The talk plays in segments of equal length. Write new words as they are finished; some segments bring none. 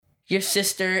your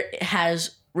sister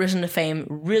has risen to fame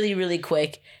really, really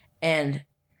quick, and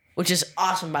which is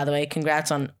awesome, by the way.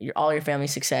 Congrats on all your family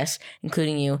success,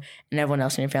 including you and everyone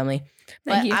else in your family.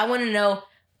 But I want to know,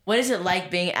 what is it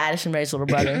like being Addison Ray's little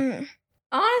brother?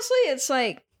 Honestly, it's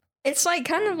like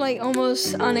kind of like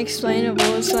almost unexplainable.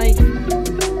 It's like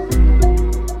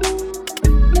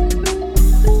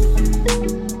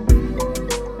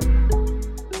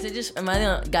is it just am I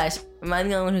the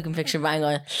only one who can picture Brian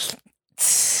going?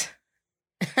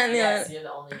 Yes, you're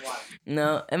the only one.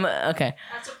 No, am I okay?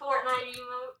 That's a Fortnite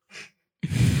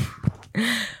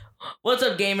emote. What's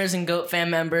up, gamers and GOAT fan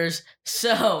members?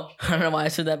 So, I don't know why I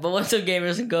said that, but what's up,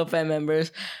 gamers and GOAT fan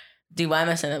members? Dude, why am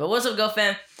I saying that? But what's up, GOAT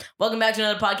fam? Welcome back to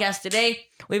another podcast. Today,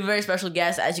 we have a very special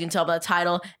guest, as you can tell by the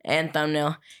title and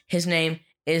thumbnail. His name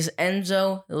is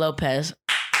Enzo Lopez.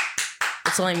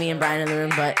 It's only me and Brian in the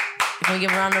room, but can we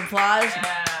give a round of applause?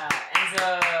 Yeah,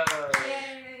 Enzo.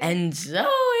 Enzoic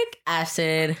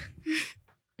acid.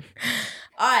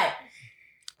 Alright,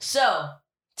 so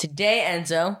today,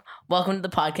 Enzo, welcome to the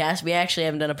podcast. We actually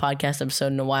haven't done a podcast episode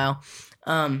in a while,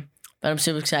 but I'm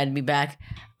super excited to be back.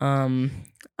 I'm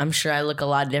sure I look a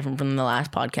lot different from the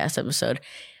last podcast episode.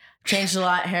 Changed a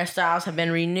lot. Hairstyles have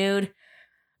been renewed.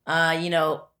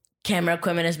 Camera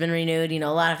equipment has been renewed.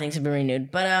 A lot of things have been renewed.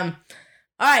 But all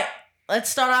right, let's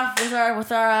start off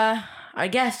with our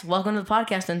guest. Welcome to the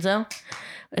podcast, Enzo.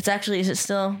 Is it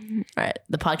still? All right,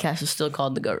 the podcast is still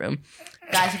called The GOAT Room.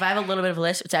 Guys, if I have a little bit of a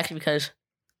list, it's actually because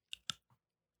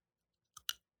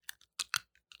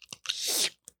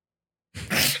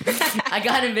I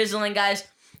got Invisalign, guys.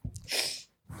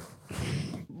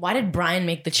 Why did Brian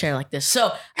make the chair like this? So,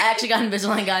 I actually got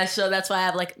Invisalign, guys, so that's why I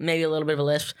have, maybe a little bit of a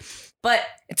lisp. But,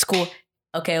 it's cool.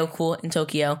 Okay, cool, in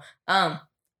Tokyo. But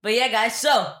yeah, guys,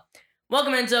 so,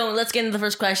 welcome, Enzo. Let's get into the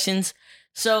first questions.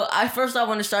 So, I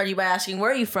want to start you by asking,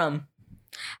 where are you from?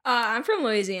 I'm from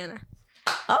Louisiana.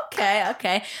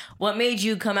 Okay. What made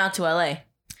you come out to LA?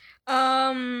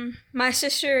 My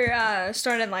sister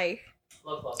started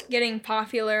getting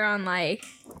popular on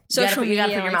social media.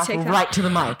 You gotta put your mouth TikTok. right to the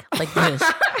mic, like this.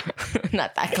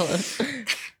 Not that close.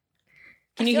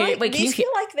 Can you hear it? Wait, these feel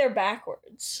like they're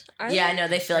backwards. Yeah, I know.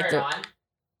 They feel like they're on.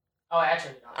 Oh, I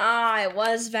actually did not. It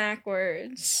was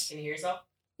backwards. Can you hear yourself?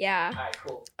 Yeah.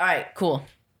 All right, cool.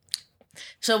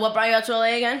 So what brought you out to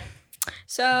LA again?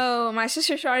 So my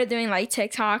sister started doing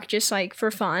TikTok just for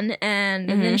fun, and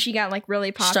then she got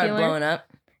really popular. Started blowing up.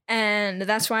 And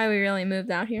that's why we really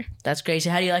moved out here. That's crazy.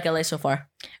 How do you like LA so far?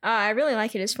 I really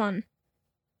like it. It's fun.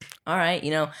 All right.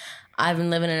 I've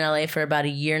been living in LA for about a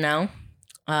year now.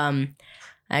 I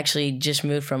actually just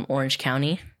moved from Orange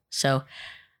County, so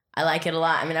I like it a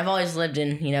lot. I mean, I've always lived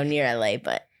in, near LA,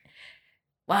 but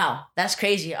wow, that's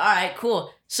crazy. All right,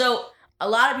 cool. So a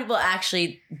lot of people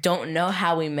actually don't know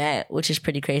how we met, which is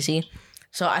pretty crazy.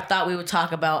 So I thought we would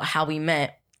talk about how we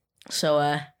met.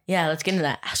 So, yeah, let's get into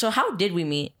that. So how did we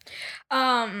meet?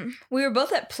 We were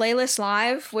both at Playlist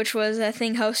Live, which was a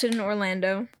thing hosted in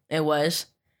Orlando. It was.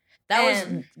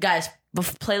 Guys,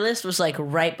 Playlist was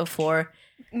right before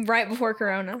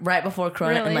Corona. Right before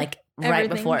Corona, really? And right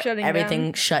before everything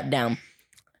down. shut down.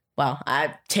 Wow,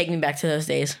 take me back to those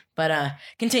days. But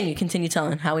continue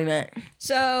telling how we met.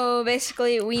 So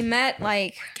basically, we met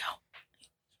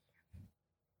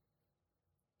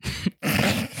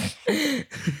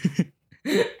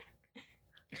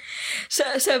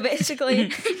So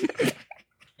basically.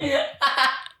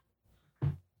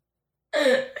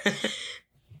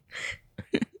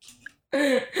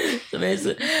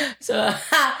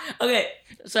 Okay.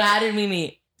 So how did we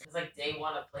meet? It's day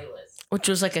one of Playlist. Which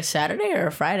was a Saturday or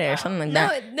a Friday or something like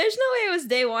that. No, there's no way it was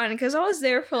day one because I was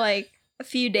there for a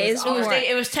few days before.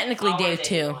 It was technically day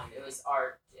two. It was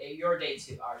your day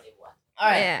two, our day one. All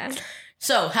right. Yeah.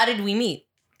 So how did we meet?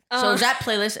 So it was at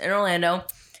Playlist in Orlando,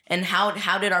 and how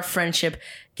did our friendship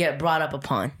get brought up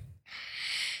upon?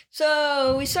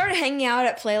 So we started hanging out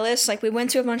at Playlist. We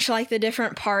went to a bunch of the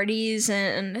different parties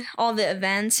and all the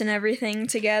events and everything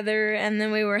together, and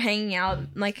then we were hanging out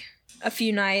a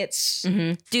few nights.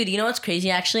 Mm-hmm. Dude, you know what's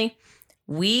crazy? Actually,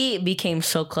 we became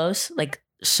so close,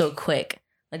 so quick.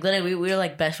 Literally, we were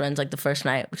best friends the first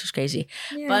night, which was crazy.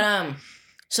 Yeah. But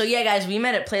so yeah, guys, we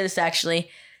met at Playlist actually.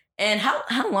 And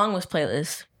how long was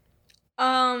Playlist?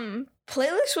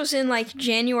 Playlist was in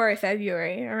January,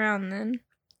 February, around then.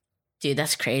 Dude,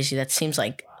 that's crazy. That seems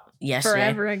like yesterday.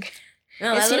 Forever ago.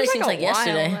 No, that literally seems like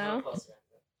yesterday. While,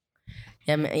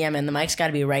 Yeah, man. The mic's got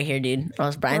to be right here, dude. Or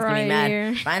else Brian's going to be mad.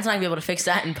 Here. Brian's not going to be able to fix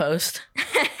that in post.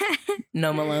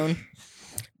 No, Malone.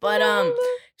 But,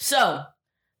 so,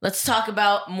 let's talk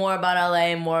more about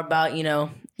LA, more about,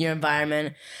 your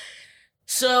environment.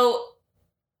 So,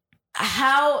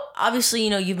 how, obviously,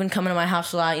 you've been coming to my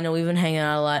house a lot. We've been hanging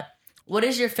out a lot. What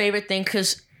is your favorite thing?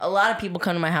 Because a lot of people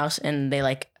come to my house and they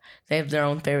have their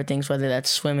own favorite things, whether that's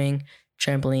swimming,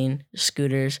 trampoline,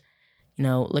 scooters,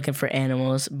 looking for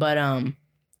animals. But,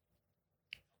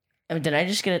 did I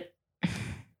just get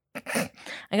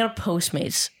I got a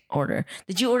Postmates order.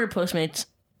 Did you order Postmates?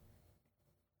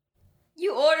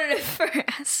 You ordered it for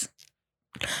us.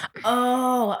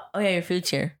 Oh yeah, your food's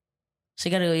here. So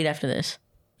you gotta go eat after this.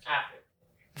 After.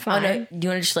 Fine. Oh no, do you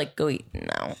wanna just go eat?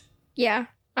 No. Yeah.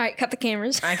 All right, cut the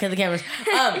cameras. All right, cut the cameras.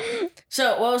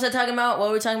 So what was I talking about? What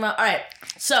were we talking about? All right.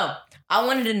 So I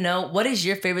wanted to know, what is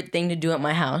your favorite thing to do at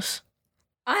my house?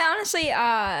 I honestly,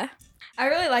 I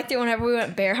really liked it whenever we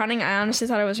went bear hunting. I honestly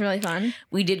thought it was really fun.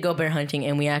 We did go bear hunting,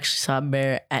 and we actually saw a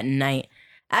bear at night.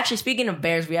 Actually, speaking of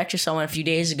bears, we actually saw one a few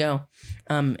days ago.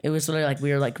 It was literally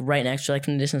we were right next to, in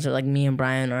the distance, or me and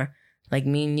Brian, or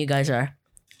me and you guys are.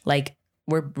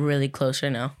 We're really close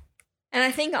right now. And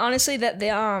I think honestly that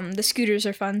the scooters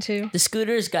are fun too. The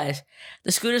scooters, guys.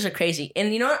 The scooters are crazy.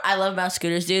 And you know what I love about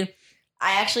scooters, dude?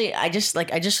 I just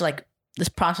this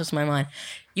process in my mind.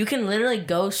 You can literally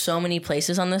go so many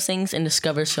places on those things and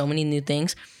discover so many new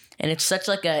things. And it's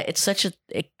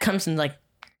it comes in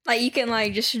you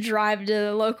can just drive to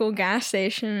the local gas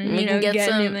station and you can get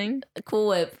anything. A Cool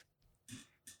Whip.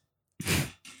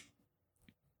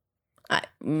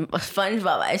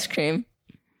 SpongeBob ice cream.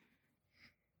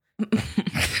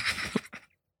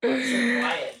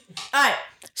 Quiet. Alright,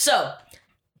 so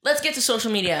let's get to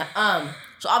social media.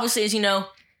 So obviously, as you know,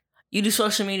 you do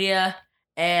social media,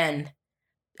 and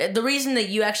the reason that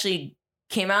you actually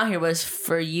came out here was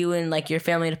for you and your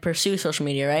family to pursue social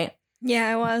media, right? Yeah,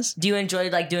 I was. Do you enjoy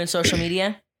doing social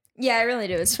media? Yeah, I really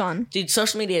do. It's fun. Dude,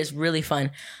 social media is really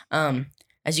fun.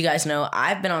 As you guys know,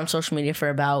 I've been on social media for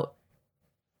about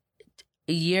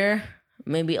a year,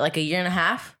 maybe a year and a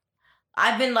half.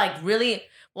 I've been really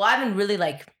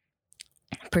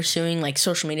pursuing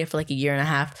social media for a year and a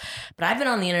half, but I've been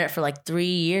on the internet for 3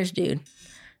 years, dude.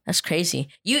 That's crazy.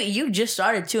 You just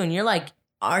started too, and you're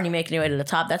already making your way to the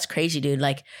top. That's crazy, dude.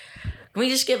 Can we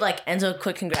just give Enzo a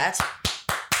quick congrats?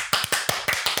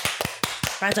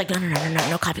 Brian's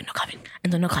no clapping.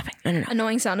 Enzo, no clapping. No.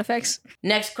 Annoying sound effects.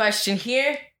 Next question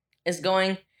here is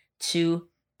going to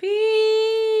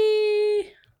be.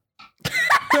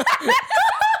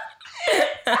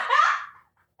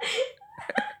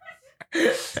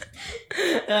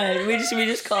 Alright, we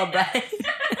just call Brian.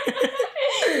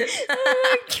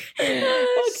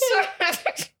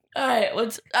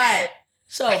 Alright.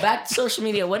 So back to social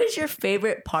media. What is your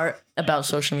favorite part about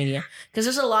social media? Because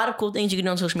there's a lot of cool things you can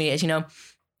do on social media. As you know,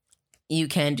 you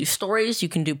can do stories, you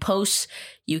can do posts,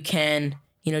 you can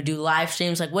do live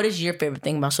streams. What is your favorite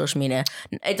thing about social media?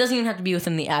 It doesn't even have to be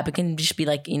within the app. It can just be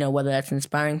whether that's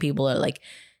inspiring people or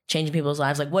changing people's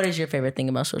lives. What is your favorite thing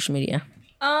about social media?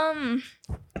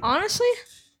 Honestly,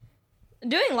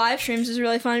 doing live streams is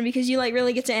really fun because you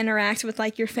really get to interact with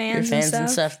your fans, and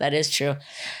stuff. That is true.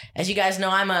 As you guys know,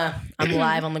 I'm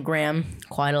live on the gram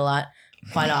quite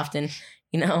often.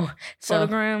 So for the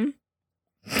gram.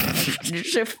 Did you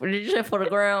say for the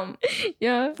gram?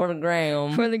 Yeah, for the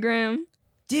gram. For the gram,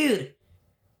 dude.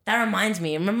 That reminds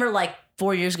me. Remember,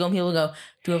 4 years ago, people go,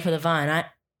 "Do it for the Vine."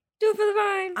 Do it for the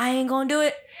Vine. I ain't gonna do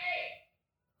it.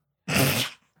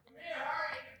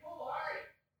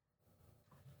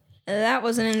 That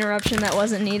was an interruption that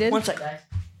wasn't needed. One sec, guys.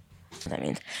 What that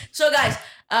means. So, guys,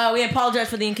 we apologize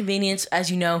for the inconvenience,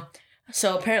 as you know.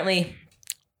 So, apparently,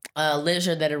 a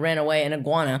lizard that had ran away, an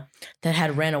iguana that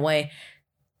had ran away,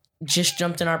 just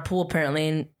jumped in our pool, apparently,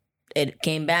 and it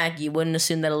came back. You wouldn't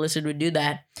assume that a lizard would do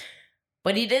that.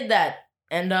 But he did that.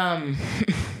 And,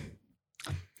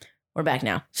 we're back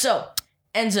now. So,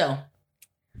 Enzo,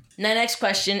 the next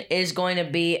question is going to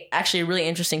be actually a really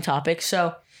interesting topic.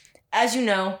 So, as you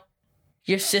know,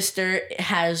 your sister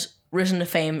has risen to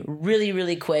fame really,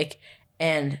 really quick,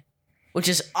 and which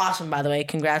is awesome, by the way.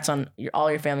 Congrats on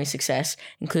all your family success,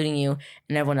 including you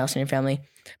and everyone else in your family.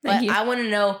 Thank you. I want to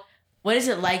know, what is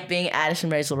it like being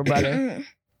Addison Ray's little brother?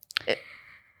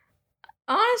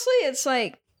 Honestly, it's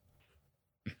kind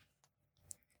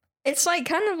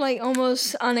of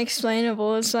almost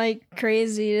unexplainable. It's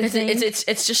crazy to think.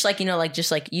 It's just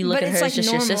you look but at her as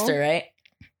just normal. your sister, right?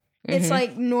 It's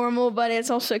normal, but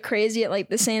it's also crazy at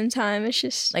the same time. It's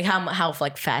just how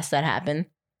fast that happened.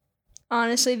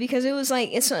 Honestly, because it was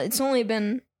it's only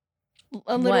been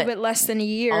a little bit less than a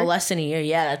year. Oh, less than a year.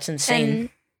 Yeah, that's insane.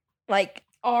 And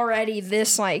already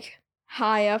this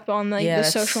high up on the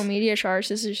social media charts.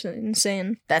 This is just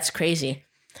insane. That's crazy.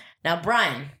 Now,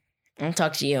 Brian, I want to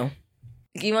talk to you.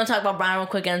 You want to talk about Brian real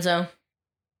quick, Enzo?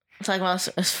 talk about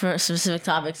a specific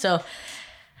topic. So,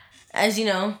 as you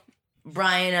know,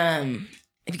 Brian,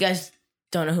 if you guys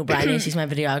don't know who Brian is, he's my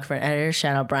videographer and editor.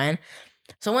 Shout out, Brian.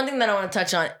 So one thing that I want to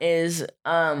touch on is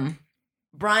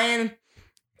Brian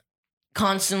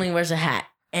constantly wears a hat.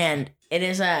 And it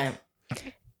is I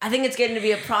think it's getting to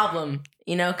be a problem,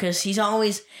 you know, because his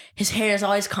hair is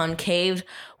always concaved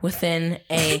within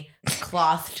a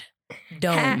clothed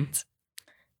dome. Hat.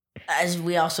 As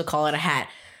we also call it, a hat.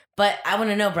 But I want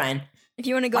to know, Brian. If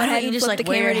you want to go Why ahead don't you and just, flip like, the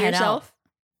wear camera your to head out? yourself.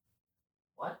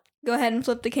 What? Go ahead and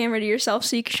flip the camera to yourself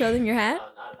so you can show them your hat.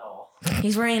 No, not at all.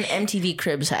 He's wearing an MTV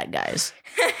Cribs hat, guys.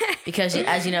 Because,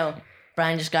 as you know,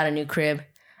 Brian just got a new crib.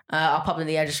 I'll pop in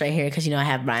the address right here because, you know, I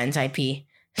have Brian's IP.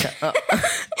 So,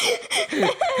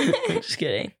 just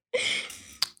kidding.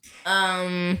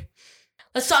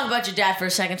 Let's talk about your dad for a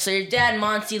second. So your dad,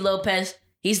 Monty Lopez,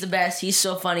 he's the best. He's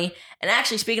so funny. And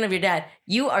actually, speaking of your dad,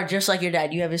 you are just like your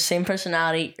dad. You have the same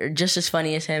personality. You're just as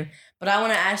funny as him. But I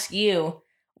want to ask you,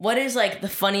 what is like the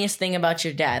funniest thing about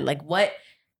your dad? Like what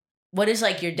is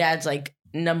like your dad's like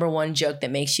number one joke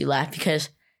that makes you laugh? Because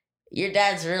your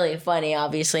dad's really funny,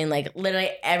 obviously. And like literally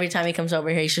every time he comes over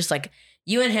here, he's just like,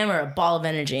 you and him are a ball of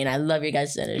energy. And I love your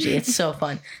guys' energy. It's so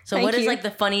fun. So Thank what is you. like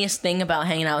the funniest thing about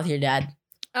hanging out with your dad?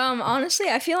 Honestly,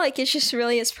 I feel like it's just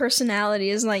really his personality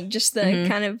is like just the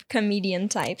kind of comedian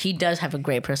type. He does have a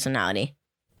great personality.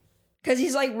 Because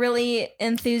he's like really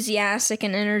enthusiastic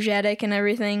and energetic and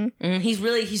everything. He's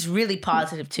really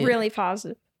positive too. Really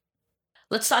positive.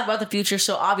 Let's talk about the future.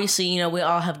 So obviously, you know, we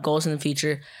all have goals in the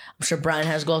future. I'm sure Brian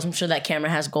has goals. I'm sure that camera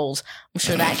has goals. I'm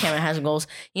sure that camera has goals.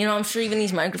 You know, I'm sure even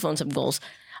these microphones have goals.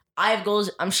 I have goals.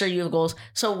 I'm sure you have goals.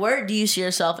 So where do you see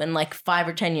yourself in like 5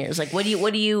 or 10 years? Like what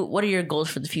are your goals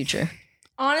for the future?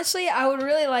 Honestly, I would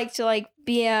really like to like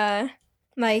be a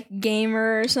like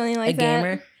gamer or something like that. A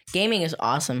gamer? Gaming is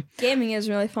awesome. Gaming is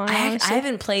really fun. I honestly.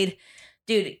 haven't played.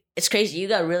 Dude, it's crazy. You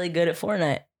got really good at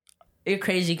Fortnite. You're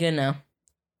crazy good now.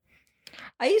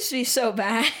 I used to be so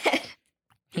bad.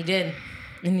 He did.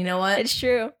 And you know what? It's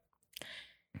true.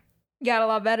 Got a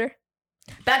lot better.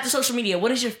 Back to social media.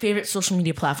 What is your favorite social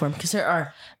media platform? Because there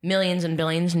are millions and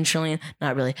billions and trillions.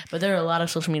 Not really. But there are a lot of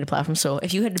social media platforms. So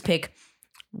if you had to pick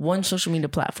one social media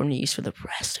platform to use for the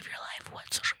rest of your life,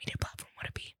 what social media platform would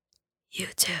it be?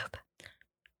 YouTube.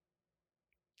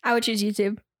 I would choose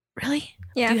YouTube. Really?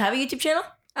 Yeah. Do you have a YouTube channel?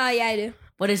 Yeah, I do.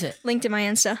 What is it? Linked in my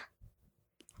Insta.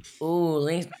 Ooh,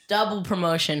 links, double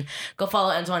promotion. Go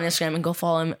follow Enzo on Instagram and go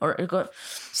follow him or go.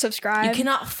 Subscribe. You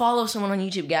cannot follow someone on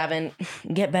YouTube, Gavin.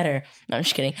 Get better. No, I'm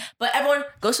just kidding. But everyone,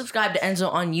 go subscribe to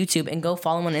Enzo on YouTube and go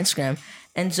follow him on Instagram.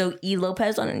 Enzo E.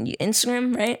 Lopez on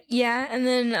Instagram, right? Yeah, and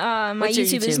then my What's your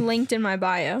YouTube is YouTube? linked in my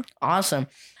bio. Awesome.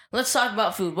 Let's talk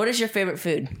about food. What is your favorite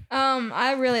food?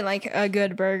 I really like a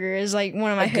good burger. Is like one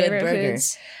of my A good favorite burger.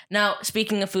 foods. Now,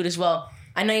 speaking of food as well,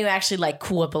 I know you actually like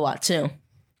Cool Whip a lot too.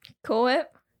 Cool Whip.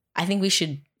 I think we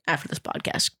should, after this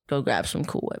podcast, go grab some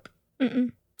Cool Whip.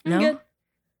 Mm-mm. No? I'm good.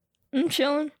 I'm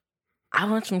chilling. I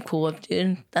want some Cool Whip,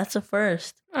 dude. That's a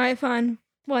first. All right, fine.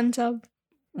 One tub.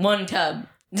 One tub.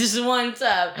 This is one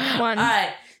tub. One. All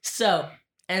right. So,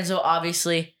 Enzo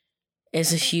obviously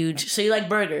is a huge. So you like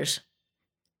burgers?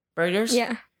 Burgers?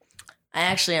 Yeah. I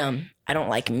actually I don't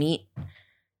like meat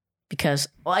because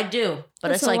I do, but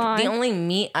That's it's a like lie. the only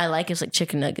meat I like is like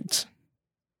chicken nuggets.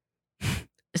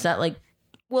 Is that like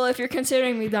Well, if you're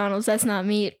considering McDonald's, that's not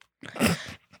meat. Yeah,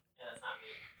 that's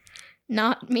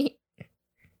Not meat.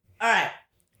 all right?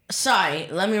 Sorry,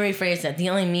 let me rephrase that. The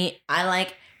only meat I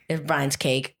like is Brian's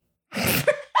cake.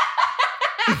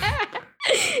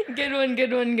 Good one,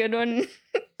 good one, good one.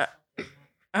 All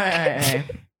right.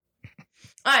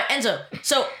 All right, Enzo.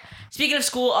 So, speaking of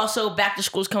school, also back to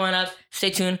school's coming up.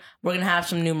 Stay tuned. We're gonna have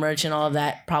some new merch and all of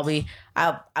that. Probably,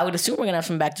 I would assume we're gonna have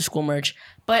some back to school merch.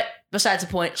 But besides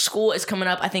the point, school is coming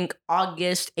up. I think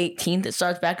August 18th it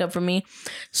starts back up for me.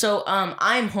 So,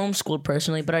 I'm homeschooled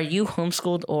personally. But are you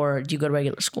homeschooled or do you go to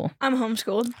regular school? I'm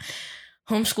homeschooled.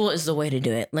 Homeschool is the way to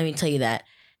do it. Let me tell you that.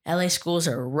 LA schools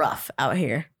are rough out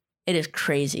here. It is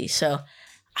crazy. So,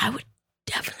 I would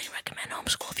definitely recommend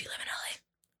homeschool if you live in LA.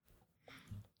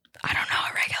 I don't know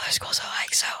what regular schools are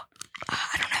like, so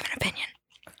I don't have an opinion.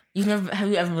 Have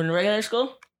you ever been to regular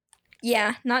school?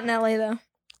 Yeah, not in LA though.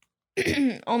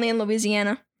 Only in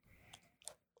Louisiana.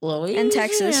 Louisiana. And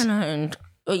Texas. And,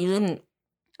 oh, you didn't.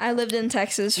 I lived in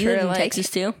Texas You for live in like Texas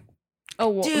too? a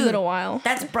Dude. little while.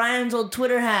 That's Brian's old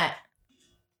Twitter hat.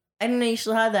 I didn't know you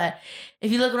still had that.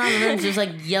 If you look around the room, there's like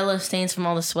yellow stains from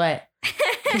all the sweat.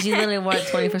 Because he literally wore it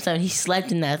 24/7. He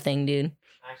slept in that thing, dude.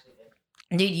 I actually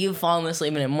did. Dude, you've fallen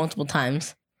asleep in it multiple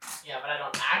times. Yeah, but I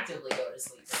don't actively go to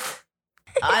sleep.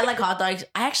 I like hot dogs.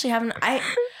 I actually haven't.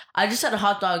 I just had a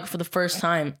hot dog for the first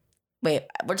time. Wait,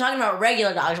 we're talking about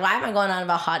regular dogs. Why am I going on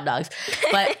about hot dogs?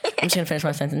 But I'm just gonna finish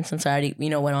my sentence since I already,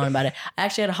 went on about it. I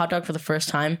actually had a hot dog for the first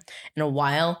time in a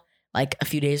while, like a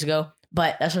few days ago.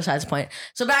 But that's besides the point.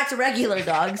 So back to regular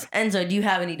dogs. Enzo, do you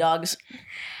have any dogs?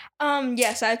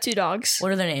 Yes, I have 2 dogs.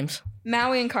 What are their names?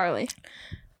 Maui and Carly.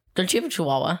 Don't you have a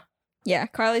Chihuahua? Yeah,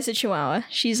 Carly's a Chihuahua.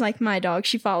 She's like my dog.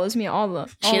 She follows me all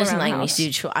She doesn't around like the me, house.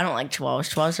 dude. I don't like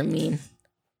Chihuahuas. Chihuahuas are mean.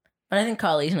 But I think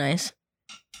Carly's nice.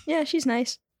 Yeah, she's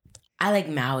nice. I like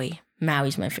Maui.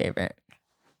 Maui's my favorite.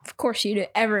 Of course you do.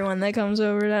 Everyone that comes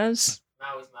over does.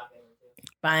 Maui's my favorite too.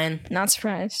 Brian. Not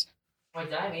surprised. Wait,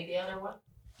 did I meet the other one?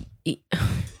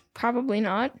 Probably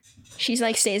not. She's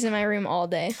like stays in my room all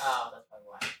day. Oh, that's probably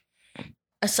why.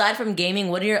 Aside from gaming,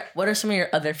 what are some of your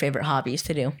other favorite hobbies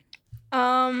to do?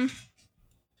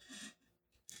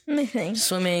 Let me think.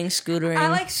 Swimming, scootering. I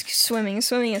like swimming.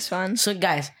 Swimming is fun. So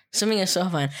guys, swimming is so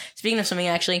fun. Speaking of swimming,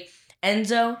 actually,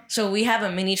 Enzo, so we have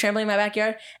a mini trampoline in my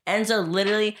backyard. Enzo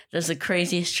literally does the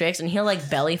craziest tricks, and he'll like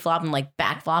belly flop and like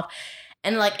back flop,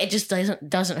 and like it just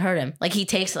doesn't hurt him. Like he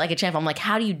takes it like a champ. I'm like,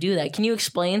 how do you do that? Can you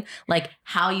explain like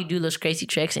how you do those crazy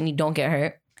tricks and you don't get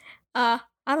hurt? I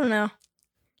don't know.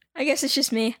 I guess it's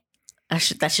just me.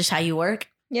 That's just how you work.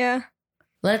 Yeah.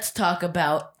 Let's talk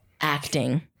about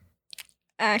acting.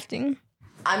 Acting.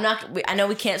 I know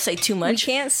we can't say too much.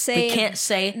 We can't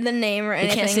say the the name or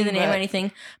anything. We can't say the name or but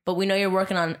anything, but we know you're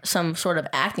working on some sort of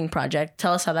acting project.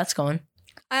 Tell us how that's going.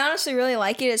 I honestly really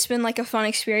like it. It's been like a fun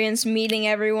experience meeting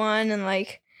everyone and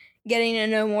like getting to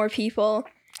know more people.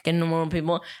 Getting to know more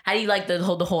people. How do you like the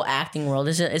whole acting world?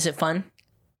 Is it fun?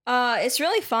 It's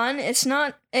really fun. It's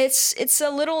not. It's a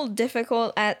little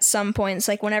difficult at some points.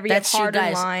 Like whenever you have harder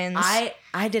lines.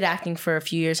 I did acting for a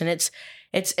few years, and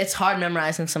it's hard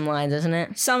memorizing some lines, isn't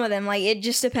it? Some of them, like it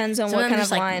just depends on Some what of them kind of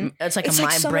just, line. It's like It's a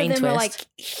like mind some brain of them twist. are like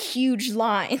huge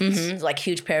lines. Like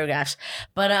huge paragraphs.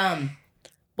 But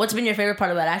what's been your favorite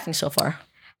part about acting so far?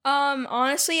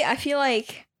 Honestly, I feel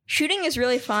like shooting is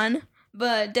really fun,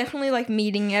 but definitely like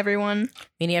meeting everyone.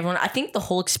 Meeting everyone. I think the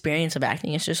whole experience of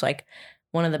acting is just like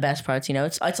one of the best parts. You know,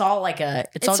 it's all like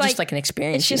just like an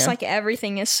experience. It's just you know? like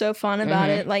everything is so fun about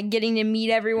it. Like getting to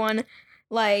meet everyone,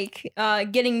 like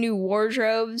getting new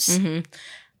wardrobes.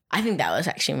 I think that was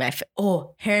actually my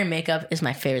hair and makeup is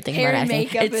my favorite thing Hair about and acting.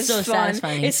 makeup It's is so fun.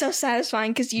 satisfying. It's so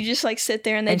satisfying because you just like sit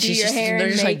there and they do your hair they're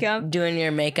and just makeup. like doing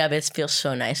your makeup. It feels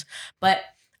so nice. But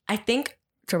I think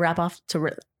to wrap up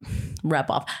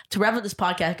this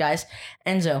podcast, guys,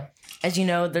 Enzo, as you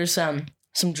know, there's some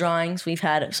drawings. We've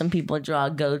had some people draw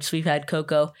goats. We've had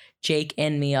Coco, Jake,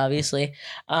 and me, obviously.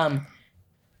 I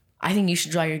think you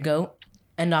should draw your goat.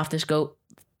 End off this goat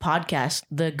podcast,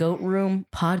 the Goat Room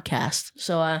podcast.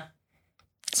 So,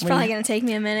 It's probably gonna take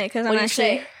me a minute because I'm what do you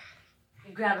actually. say?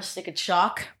 You grab a stick of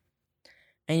chalk,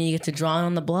 and you get to draw it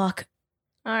on the block.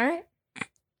 All right.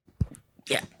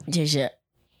 Yeah, just it.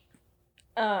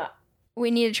 We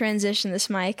need to transition this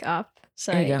mic up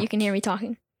so There you go. you can hear me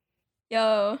talking. Yo.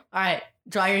 All right,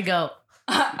 draw your goat.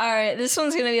 All right, this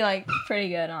one's gonna be like pretty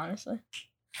good, honestly.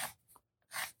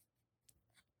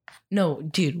 No,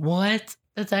 dude, what?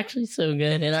 That's actually so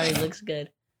good. It already looks good.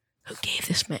 Who gave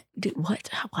this man? Dude, what?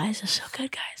 Why is this so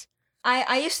good, guys?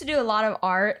 I used to do a lot of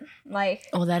art, like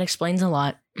Oh, that explains a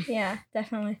lot. yeah,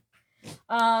 definitely.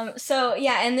 So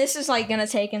yeah, and this is like gonna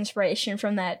take inspiration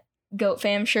from that Goat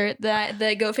Fam shirt,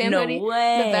 the Goat Fam No hoodie,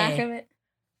 way. the back of it.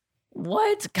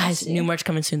 What? Guys, see. new merch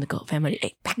coming soon. The Goat Family.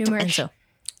 Hey, back New to merch. Enzo.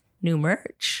 New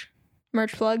merch.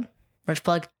 Merch plug Merch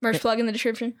plug in the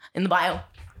description. in the bio.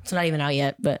 It's not even out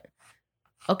yet, but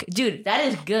okay, dude, that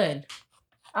is good.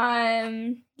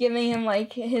 I'm giving him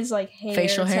like his like hair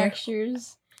Facial hair?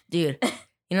 textures. Dude,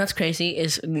 you know what's crazy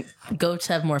is goats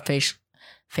have more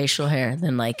facial hair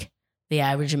than like the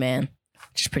average man,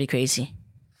 which is pretty crazy.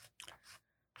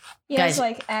 He Guys- has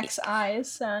like X eyes,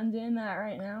 so I'm doing that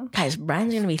right now. Guys,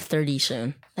 Brian's gonna be 30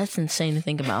 soon. That's insane to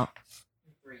think about.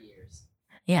 3 years.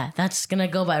 Yeah, that's gonna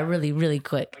go by really, really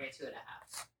quick. Okay,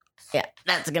 2.5. Yeah,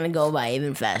 that's gonna go by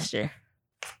even faster.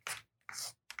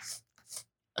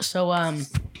 So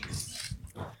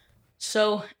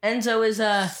Enzo is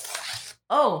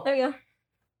oh, There we go.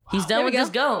 he's There done we with his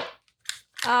goat.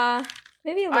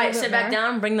 Maybe a little All right, bit sit more. back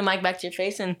down, bring the mic back to your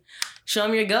face, and show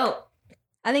him your goat.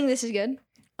 I think this is good.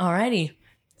 Alrighty.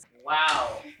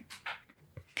 Wow.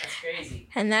 That's crazy.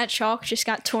 And that chalk just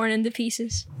got torn into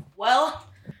pieces. Well,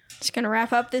 Just gonna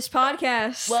wrap up this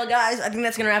podcast. guys, I think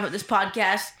that's gonna wrap up this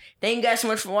podcast. Thank you guys so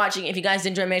much for watching. If you guys did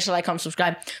enjoy, make sure to like, comment,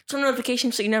 subscribe, turn on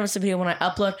notifications so you never miss a video when I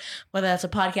upload, whether that's a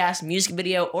podcast, music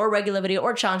video, or regular video,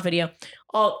 or challenge video,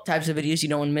 all types of videos. You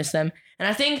don't want to miss them. And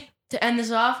I think to end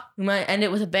this off, we might end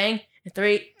it with a bang. In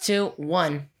 3, 2,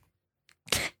 1.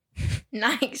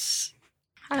 Nice.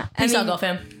 Peace out, Go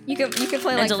Fam. You could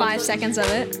play like Angela. 5 seconds of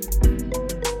it.